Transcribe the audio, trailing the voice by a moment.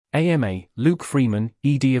AMA, Luke Freeman,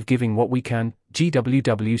 ED of Giving What We Can,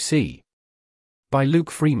 GWWC. By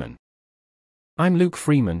Luke Freeman. I'm Luke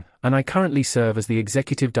Freeman, and I currently serve as the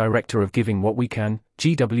Executive Director of Giving What We Can,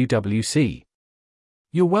 GWWC.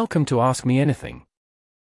 You're welcome to ask me anything.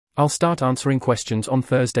 I'll start answering questions on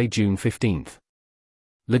Thursday, June 15th.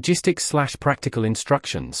 Logistics/practical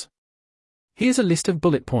instructions. Here's a list of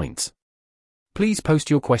bullet points. Please post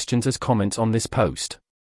your questions as comments on this post.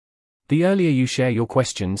 The earlier you share your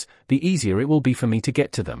questions, the easier it will be for me to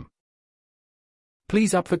get to them.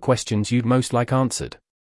 Please up the questions you'd most like answered.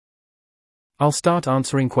 I'll start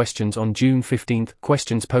answering questions on June 15th.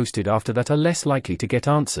 Questions posted after that are less likely to get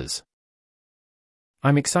answers.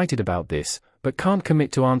 I'm excited about this, but can't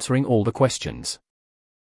commit to answering all the questions.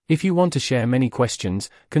 If you want to share many questions,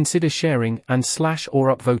 consider sharing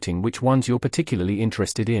and/or upvoting which ones you're particularly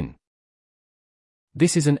interested in.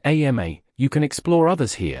 This is an AMA, you can explore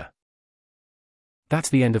others here. That's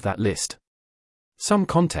the end of that list. Some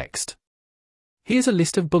context. Here's a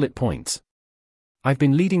list of bullet points. I've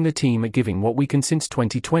been leading the team at Giving What We Can since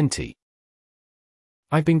 2020.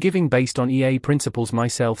 I've been giving based on EA principles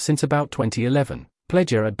myself since about 2011,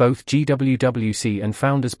 pledger at both GWWC and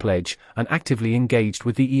Founders Pledge, and actively engaged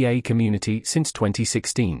with the EA community since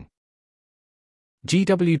 2016.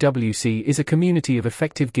 GWWC is a community of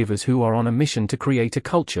effective givers who are on a mission to create a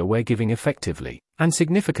culture where giving effectively and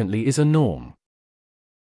significantly is a norm.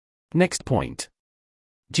 Next point.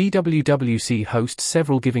 GWWC hosts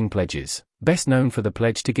several giving pledges, best known for the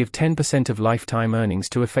pledge to give 10% of lifetime earnings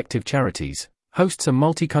to effective charities, hosts a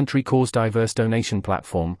multi-country cause-diverse donation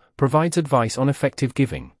platform, provides advice on effective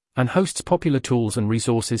giving, and hosts popular tools and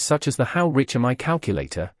resources such as the How Rich Am I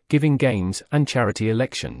calculator, giving games, and charity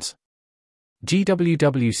elections.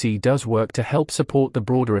 GWWC does work to help support the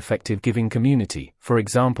broader effective giving community, for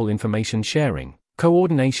example information sharing,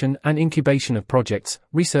 coordination and incubation of projects,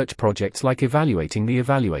 research projects like evaluating the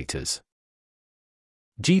evaluators.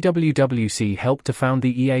 GWWC helped to found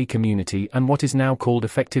the EA community and what is now called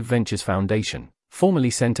Effective Ventures Foundation,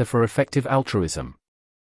 formerly Center for Effective Altruism.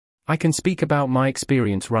 I can speak about my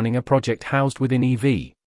experience running a project housed within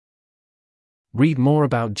EV. Read more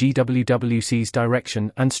about GWWC's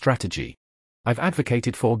direction and strategy. I've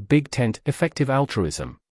advocated for Big Tent Effective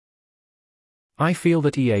Altruism. I feel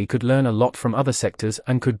that EA could learn a lot from other sectors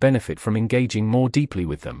and could benefit from engaging more deeply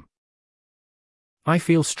with them. I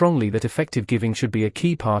feel strongly that effective giving should be a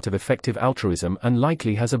key part of effective altruism and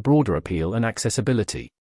likely has a broader appeal and accessibility.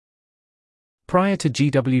 Prior to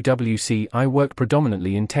GWWC, I worked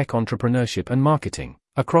predominantly in tech entrepreneurship and marketing,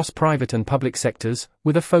 across private and public sectors,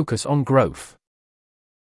 with a focus on growth.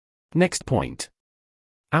 Next point.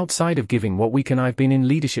 Outside of Giving What We Can, I've been in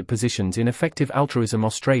leadership positions in Effective Altruism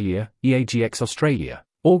Australia, EAGX Australia,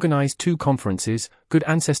 organised 2 conferences, Good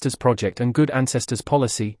Ancestors Project and Good Ancestors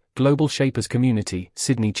Policy, Global Shapers Community,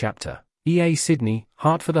 Sydney Chapter, EA Sydney,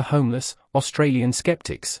 Heart for the Homeless, Australian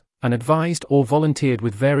Skeptics, and advised or volunteered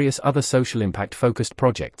with various other social impact-focused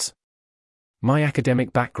projects. My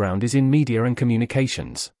academic background is in media and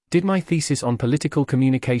communications, did my thesis on political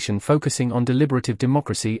communication focusing on deliberative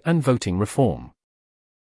democracy and voting reform.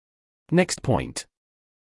 Next point.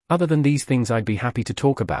 Other than these things I'd be happy to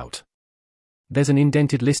talk about. There's an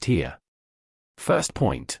indented list here. First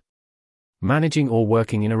point. Managing or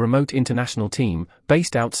working in a remote international team,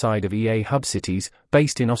 based outside of EA hub cities,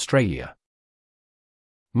 based in Australia.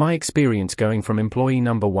 My experience going from employee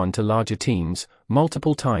number 1 to larger teams,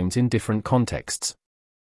 multiple times in different contexts.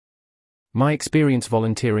 My experience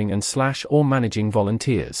volunteering and/or managing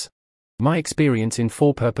volunteers. My experience in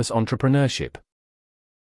for-purpose entrepreneurship.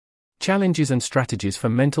 Challenges and strategies for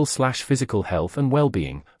mental/physical health and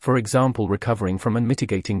well-being, for example recovering from and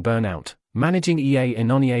mitigating burnout, managing EA and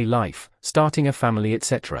non-EA life, starting a family,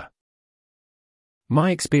 etc. My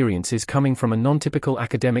experience is coming from a non-typical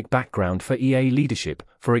academic background for EA leadership,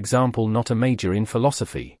 for example not a major in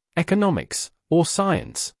philosophy, economics, or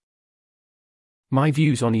science. My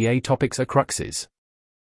views on EA topics are cruxes.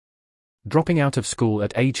 Dropping out of school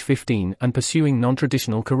at age 15 and pursuing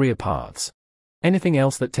non-traditional career paths. Anything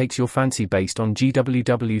else that takes your fancy based on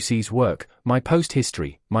GWWC's work, my post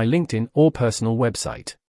history, my LinkedIn or personal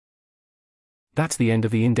website. That's the end of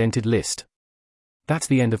the indented list. That's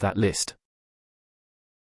the end of that list.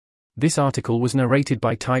 This article was narrated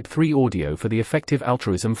by Type 3 Audio for the Effective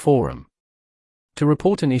Altruism Forum. To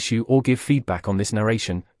report an issue or give feedback on this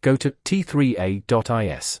narration, go to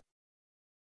t3a.is.